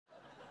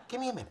Give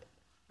me a minute.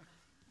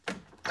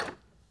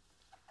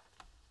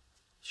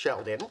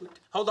 Sheldon.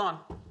 Hold on.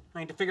 I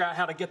need to figure out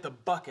how to get the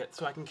bucket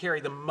so I can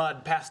carry the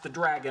mud past the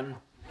dragon.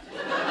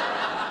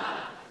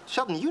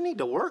 Sheldon, you need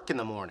to work in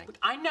the morning.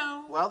 I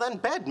know. Well, then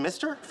bed,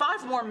 mister.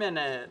 5 more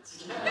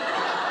minutes.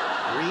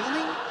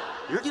 Really?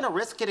 You're gonna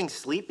risk getting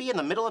sleepy in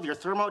the middle of your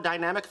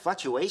thermodynamic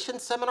fluctuation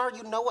seminar?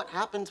 You know what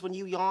happens when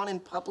you yawn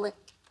in public?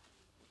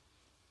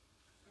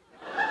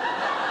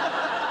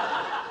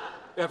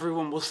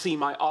 Everyone will see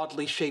my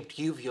oddly shaped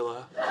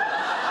uvula.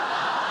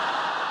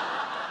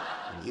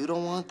 You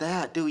don't want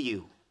that, do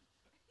you?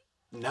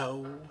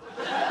 No.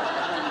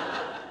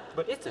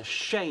 But it's a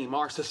shame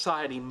our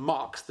society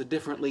mocks the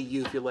differently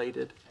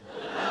uvulated.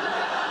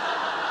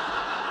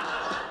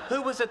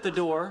 Who was at the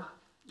door?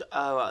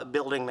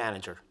 Building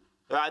manager.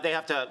 They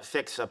have to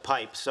fix a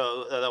pipe,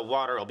 so the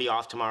water will be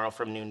off tomorrow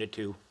from noon to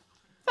 2.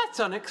 That's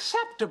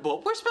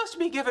unacceptable. We're supposed to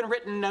be given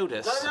written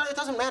notice. No, it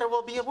doesn't matter.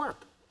 We'll be at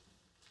work.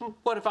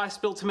 What if I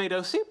spill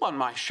tomato soup on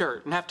my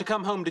shirt and have to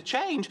come home to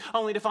change,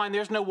 only to find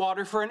there's no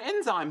water for an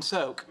enzyme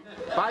soak?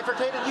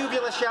 Bifurcated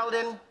uvula,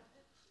 Sheldon.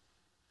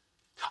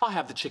 I'll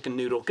have the chicken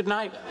noodle. Good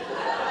night.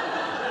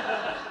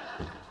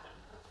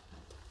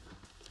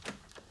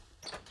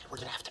 We're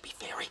gonna have to be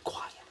very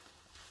quiet.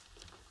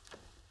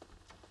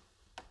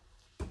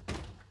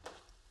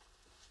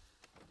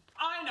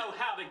 I know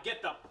how to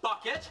get the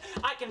bucket.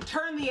 I can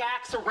turn the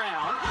axe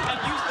around and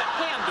use the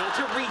handle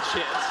to reach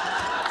it.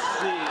 Let's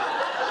see.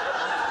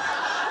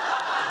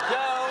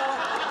 Go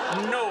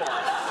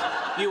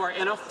north. You are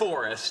in a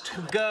forest.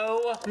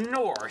 Go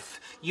north.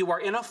 You are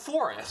in a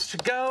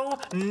forest. Go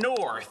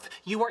north.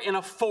 You are in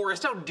a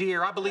forest. Oh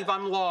dear, I believe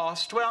I'm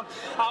lost. Well,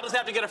 I'll just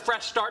have to get a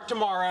fresh start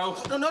tomorrow.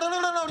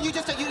 No. You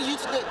just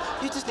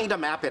need to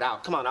map it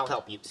out. Come on, I'll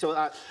help you.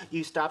 So,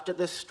 you stopped at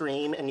this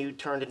stream and you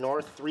turned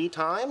north 3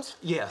 times?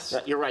 Yes.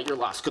 You're right, you're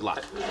lost. Good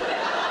luck.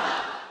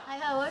 Hi,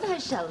 Howard. Hi,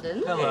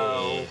 Sheldon.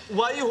 Hello.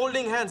 Why are you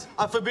holding hands?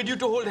 I forbid you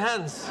to hold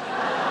hands.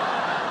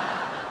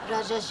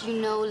 Rajesh, you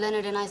know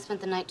Leonard and I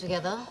spent the night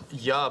together.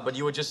 Yeah, but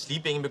you were just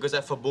sleeping because I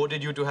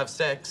forbade you to have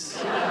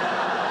sex.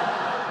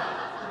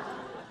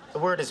 The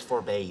word is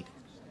forbade.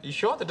 You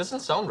sure? That doesn't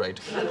sound right.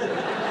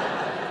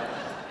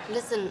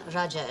 Listen,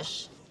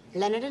 Rajesh,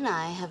 Leonard and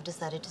I have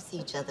decided to see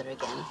each other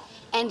again.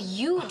 And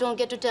you don't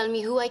get to tell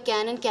me who I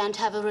can and can't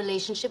have a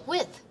relationship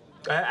with.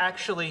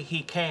 Actually,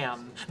 he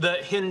can. The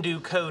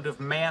Hindu code of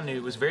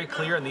Manu is very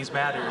clear in these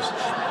matters.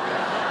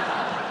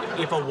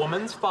 If a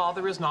woman's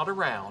father is not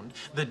around,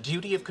 the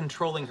duty of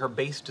controlling her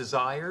base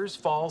desires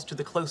falls to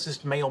the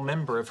closest male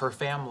member of her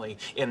family,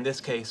 in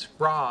this case,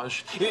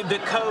 Raj.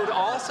 The code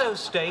also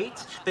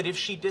states that if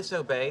she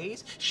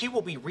disobeys, she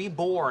will be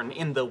reborn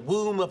in the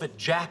womb of a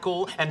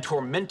jackal and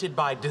tormented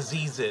by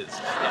diseases.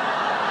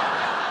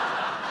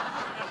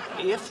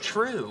 If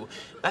true,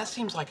 that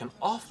seems like an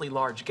awfully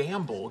large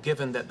gamble,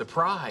 given that the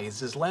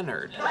prize is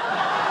Leonard.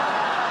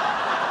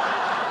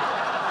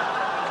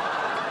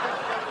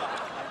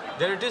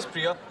 There it is,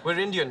 Priya. We're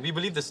Indian. We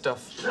believe this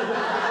stuff.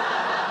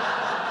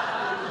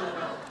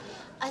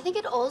 I think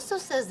it also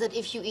says that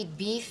if you eat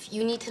beef,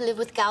 you need to live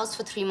with cows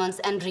for 3 months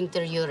and drink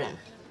their urine.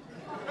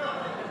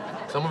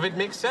 Some of it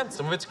makes sense.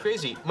 Some of it's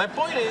crazy. My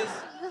point is...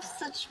 You have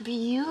such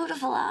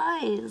beautiful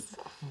eyes.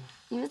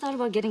 You ever thought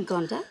about getting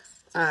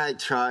contacts? I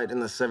tried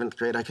in the 7th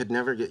grade. I could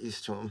never get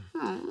used to them.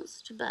 Oh,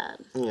 that's too bad.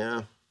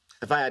 Yeah.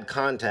 If I had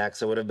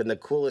contacts, I would have been the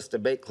coolest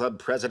debate club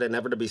president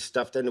ever to be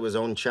stuffed into his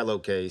own cello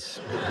case.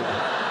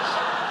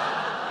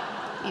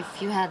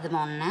 If you had them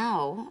on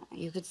now,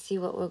 you could see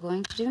what we're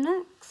going to do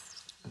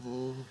next.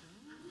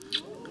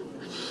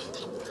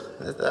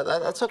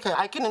 That's okay.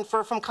 I can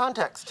infer from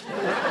context.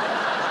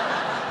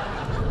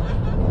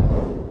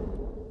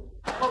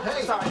 Oh,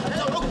 hey. Sorry.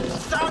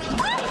 Sorry.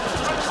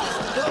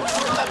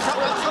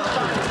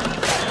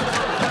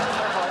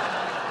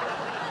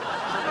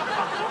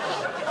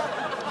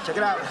 Check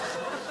it out.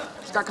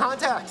 It's got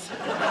contacts.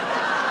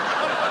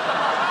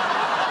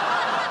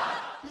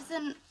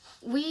 Listen,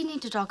 we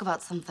need to talk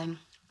about something.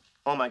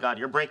 Oh, my God,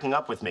 you're breaking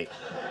up with me.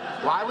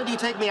 Why would you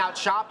take me out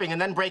shopping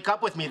and then break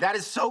up with me? That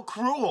is so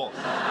cruel.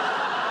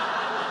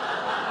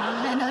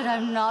 Leonard,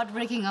 I'm not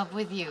breaking up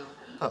with you.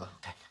 Oh,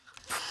 okay.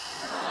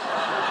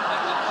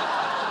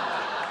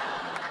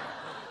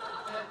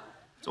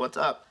 So what's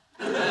up?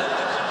 It's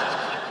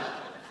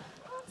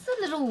a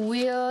little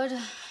weird.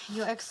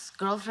 Your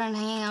ex-girlfriend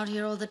hanging out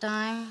here all the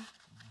time.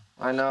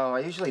 I know.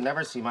 I usually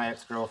never see my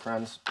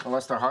ex-girlfriends,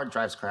 unless their hard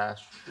drives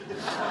crash.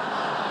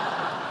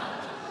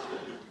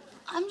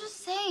 I'm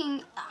just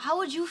saying, how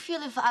would you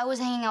feel if I was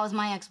hanging out with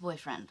my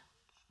ex-boyfriend?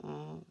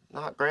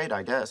 Not great,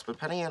 I guess, but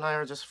Penny and I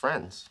are just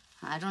friends.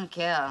 I don't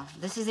care.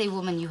 This is a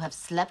woman you have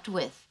slept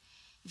with.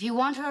 If you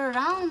want her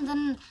around,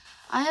 then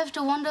I have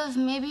to wonder if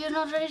maybe you're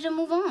not ready to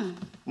move on.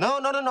 No,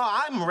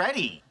 I'm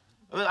ready.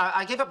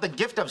 I gave up the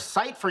gift of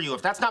sight for you.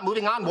 If that's not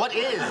moving on, what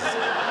is?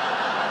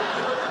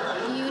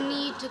 You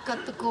need to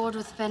cut the cord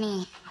with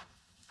Penny.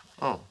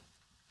 Oh,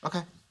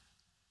 okay.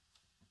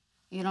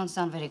 You don't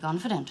sound very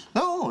confident.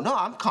 No,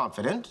 I'm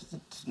confident.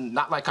 It's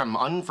not like I'm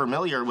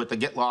unfamiliar with the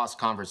get lost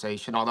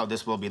conversation, although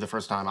this will be the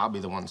first time I'll be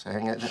the one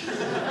saying it.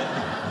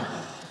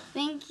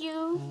 Thank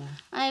you.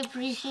 I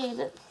appreciate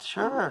it.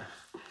 Sure.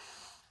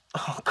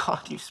 Oh,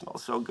 God, you smell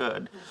so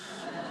good.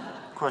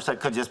 Of course, that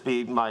could just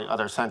be my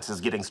other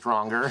senses getting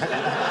stronger.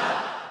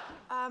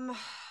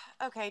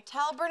 Okay,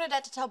 tell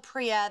Bernadette to tell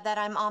Priya that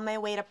I'm on my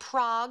way to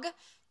Prague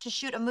to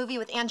shoot a movie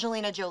with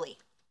Angelina Jolie.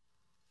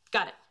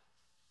 Got it.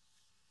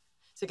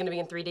 Is it gonna be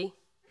in 3D?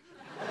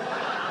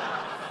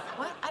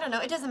 What? I don't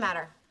know. It doesn't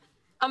matter.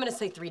 I'm gonna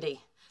say 3D.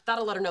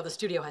 That'll let her know the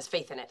studio has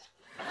faith in it.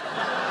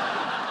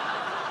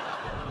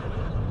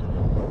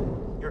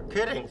 You're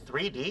kidding,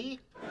 3D?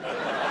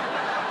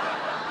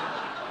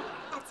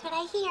 That's what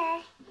I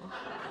hear.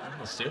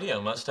 The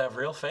studio must have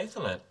real faith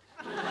in it.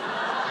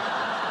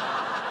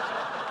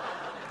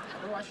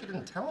 Why she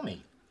didn't tell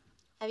me?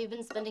 Have you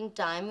been spending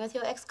time with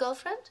your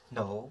ex-girlfriend?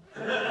 No.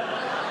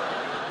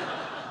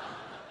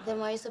 Then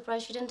why are you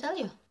surprised she didn't tell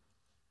you?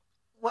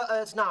 Well,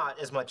 it's not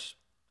as much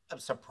a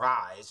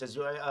surprise as,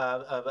 the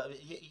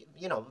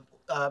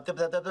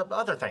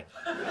other thing.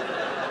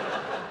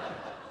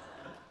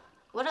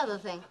 What other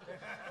thing?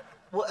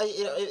 Well,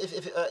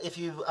 if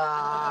you,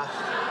 I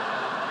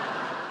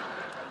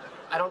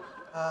don't,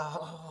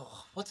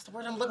 what's the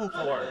word I'm looking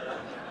for?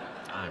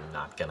 I'm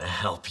not gonna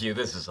help you.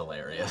 This is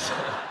hilarious.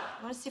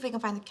 Want to see if we can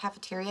find the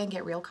cafeteria and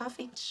get real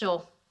coffee?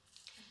 Sure.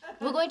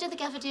 We're going to the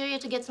cafeteria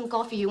to get some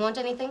coffee. You want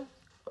anything?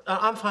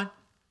 I'm fine.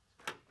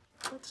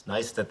 It's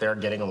nice that they're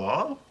getting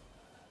along.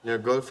 Your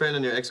girlfriend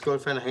and your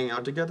ex-girlfriend are hanging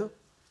out together?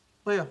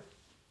 Oh, yeah.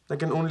 That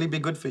can only be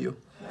good for you.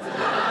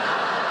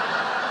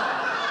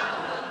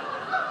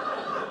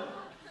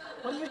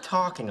 What are you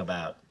talking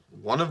about?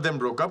 One of them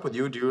broke up with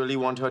you. Do you really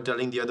want her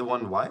telling the other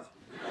one why?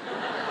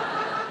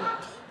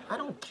 I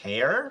don't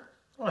care.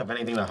 I don't have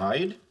anything to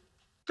hide.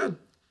 Good.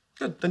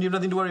 Good. Then you have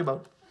nothing to worry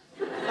about.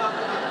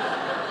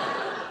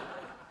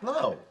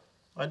 No,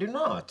 I do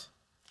not.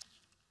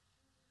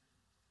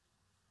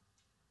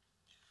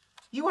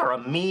 You are a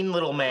mean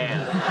little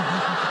man.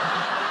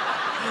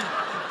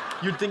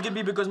 You'd think it'd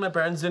be because my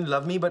parents didn't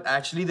love me, but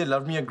actually they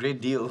loved me a great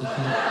deal.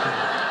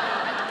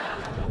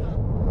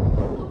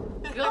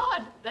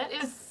 God, that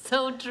is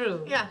so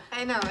true. Yeah,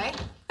 I know, right?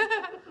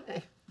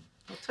 Hey,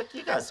 what took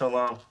you guys so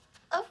long?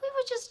 We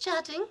were just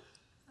chatting.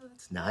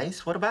 That's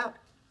nice. What about?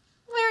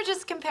 We were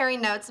just comparing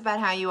notes about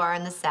how you are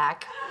in the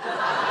sack.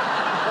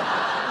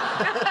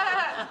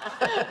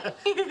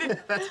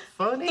 That's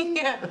funny.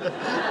 Yeah.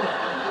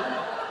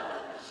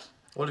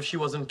 What if she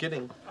wasn't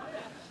kidding?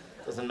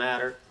 Doesn't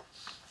matter.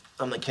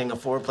 I'm the king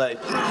of foreplay.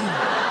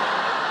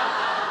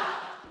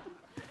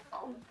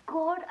 Oh,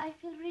 God, I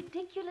feel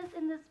ridiculous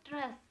in this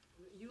dress.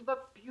 You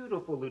look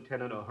beautiful,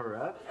 Lieutenant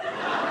Uhura.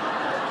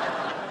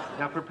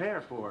 Now prepare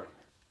for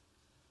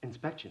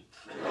inspection.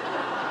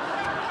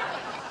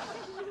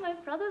 My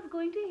brother's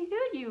going to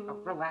hear you. Oh,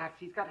 relax,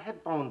 he's got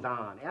headphones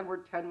on, and we're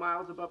 10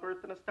 miles above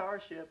Earth in a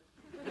starship.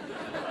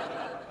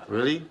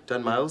 Really?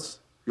 10 miles?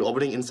 You're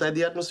orbiting inside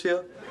the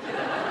atmosphere?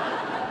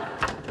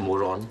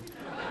 Moron.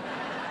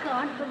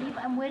 Can't believe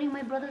I'm wearing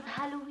my brother's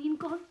Halloween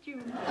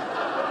costume.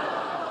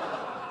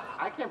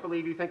 I can't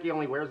believe you think he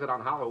only wears it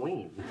on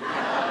Halloween.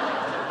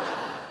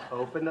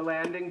 Open the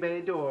landing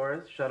bay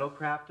doors,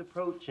 shuttlecraft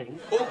approaching.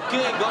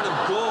 Okay, gotta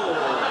go.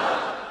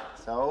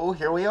 So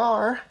here we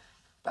are,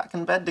 back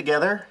in bed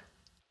together.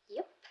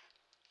 Yep,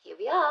 here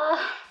we are.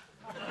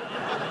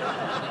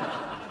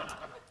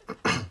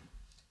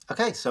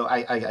 Okay, so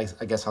I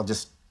guess I'll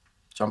just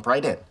jump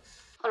right in.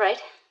 All right.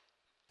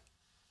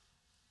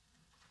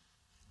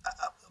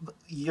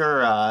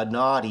 You're a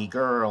naughty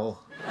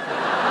girl.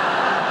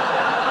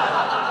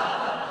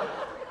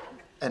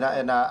 And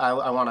I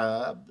want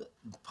to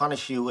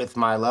punish you with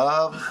my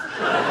love.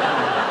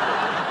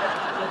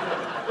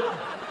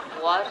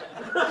 What?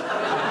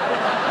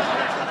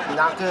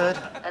 Not good.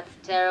 That's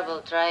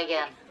terrible. Try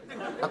again.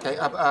 Okay,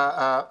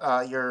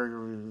 you're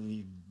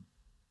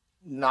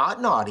not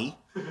naughty.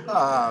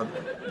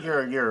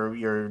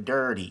 You're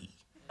dirty.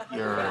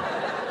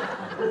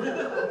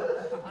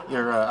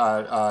 You're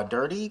a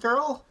dirty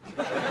girl?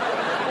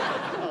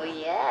 Oh,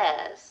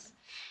 yes.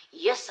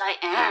 Yes, I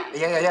am.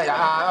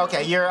 Yeah.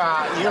 Okay, you're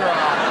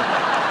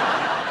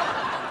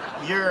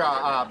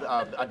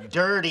a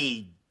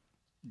dirty,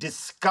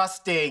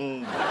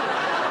 disgusting,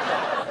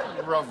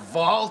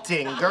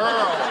 revolting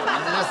girl.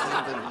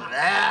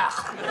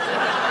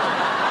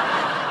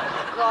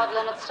 God,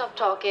 Leonard, stop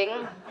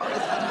talking.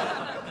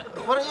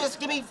 Why don't you just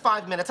give me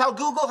 5 minutes? I'll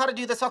Google how to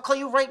do this. I'll call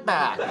you right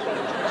back.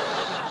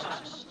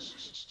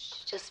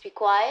 Just be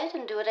quiet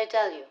and do what I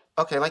tell you.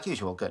 Okay, like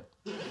usual. Good.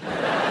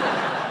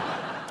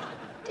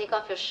 Take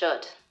off your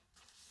shirt.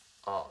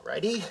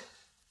 Alrighty.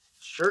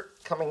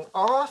 Shirt coming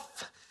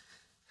off.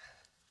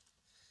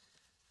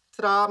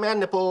 Ta-da, man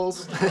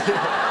nipples.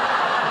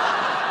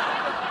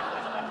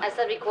 I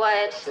said be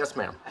quiet. Yes,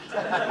 ma'am.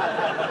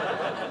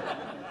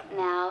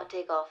 Now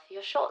take off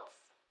your shorts.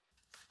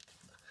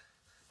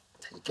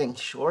 Taking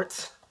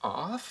shorts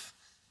off.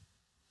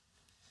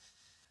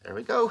 There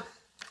we go.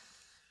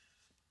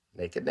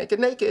 Naked, naked,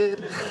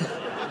 naked.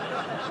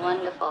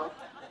 Wonderful.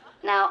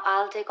 Now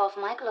I'll take off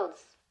my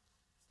clothes.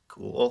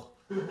 Cool.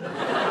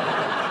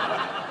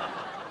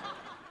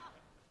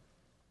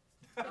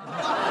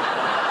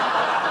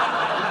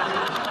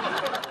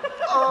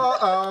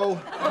 Uh-oh.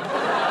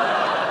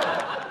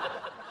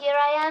 Here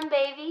I am,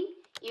 baby.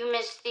 You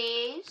missed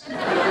these?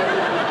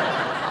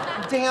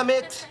 Damn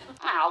it.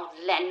 Oh,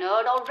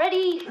 Leonard,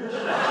 already.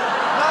 No.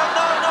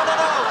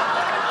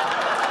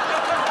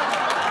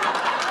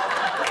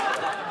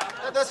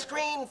 The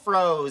screen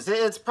froze.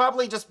 It's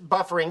probably just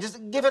buffering. Just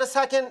give it a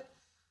second.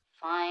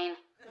 Fine.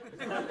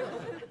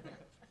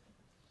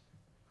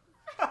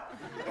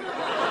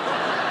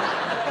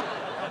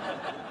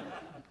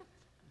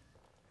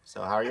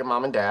 So how are your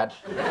mom and dad?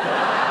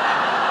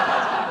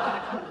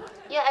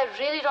 Yeah, I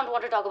really don't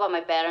want to talk about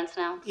my parents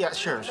now. Yeah,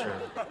 sure.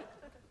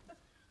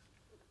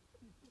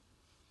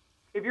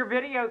 If your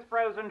video's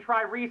frozen,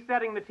 try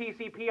resetting the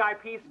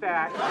TCP/IP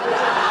stack. Oh!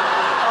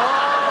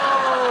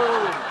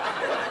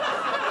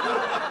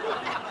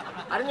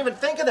 I didn't even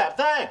think of that.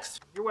 Thanks.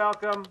 You're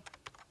welcome.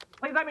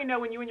 Please let me know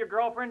when you and your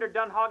girlfriend are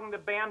done hogging the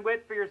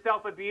bandwidth for your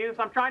self-abuse.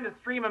 I'm trying to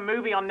stream a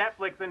movie on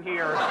Netflix in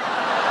here.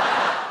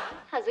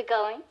 How's it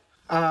going?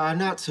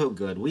 Not so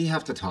good. We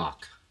have to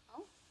talk.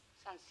 Oh,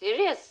 sounds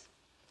serious.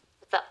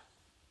 What's up?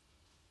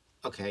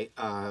 Okay,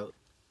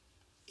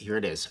 here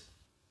it is.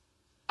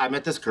 I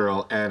met this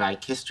girl, and I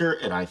kissed her,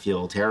 and I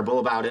feel terrible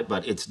about it,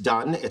 but it's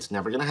done. It's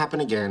never gonna happen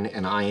again,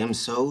 and I am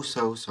so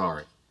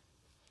sorry.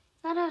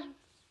 No,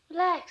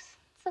 relax.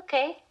 It's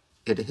okay.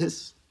 It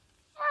is?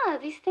 Yeah,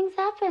 these things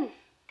happen.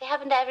 They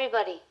happen to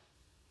everybody.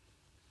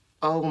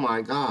 Oh,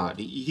 my God.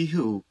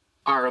 You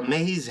are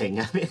amazing.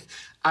 I mean,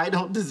 I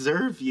don't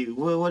deserve you.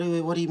 What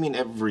do you mean,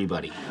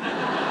 everybody?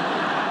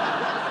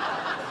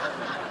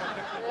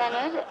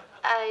 Leonard,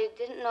 I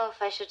didn't know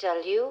if I should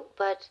tell you,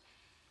 but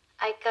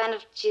I kind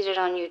of cheated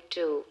on you,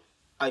 too.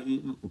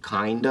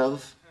 Kind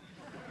of?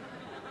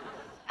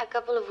 A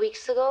couple of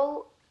weeks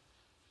ago,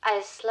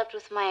 I slept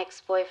with my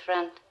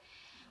ex-boyfriend.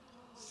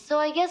 So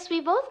I guess we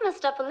both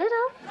messed up a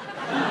little.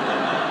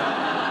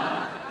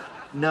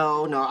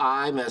 No,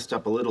 I messed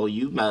up a little.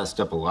 You messed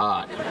up a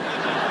lot.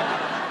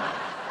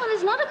 Well,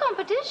 it's not a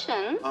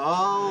competition.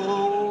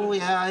 Oh,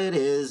 yeah, it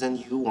is, and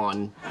you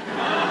won.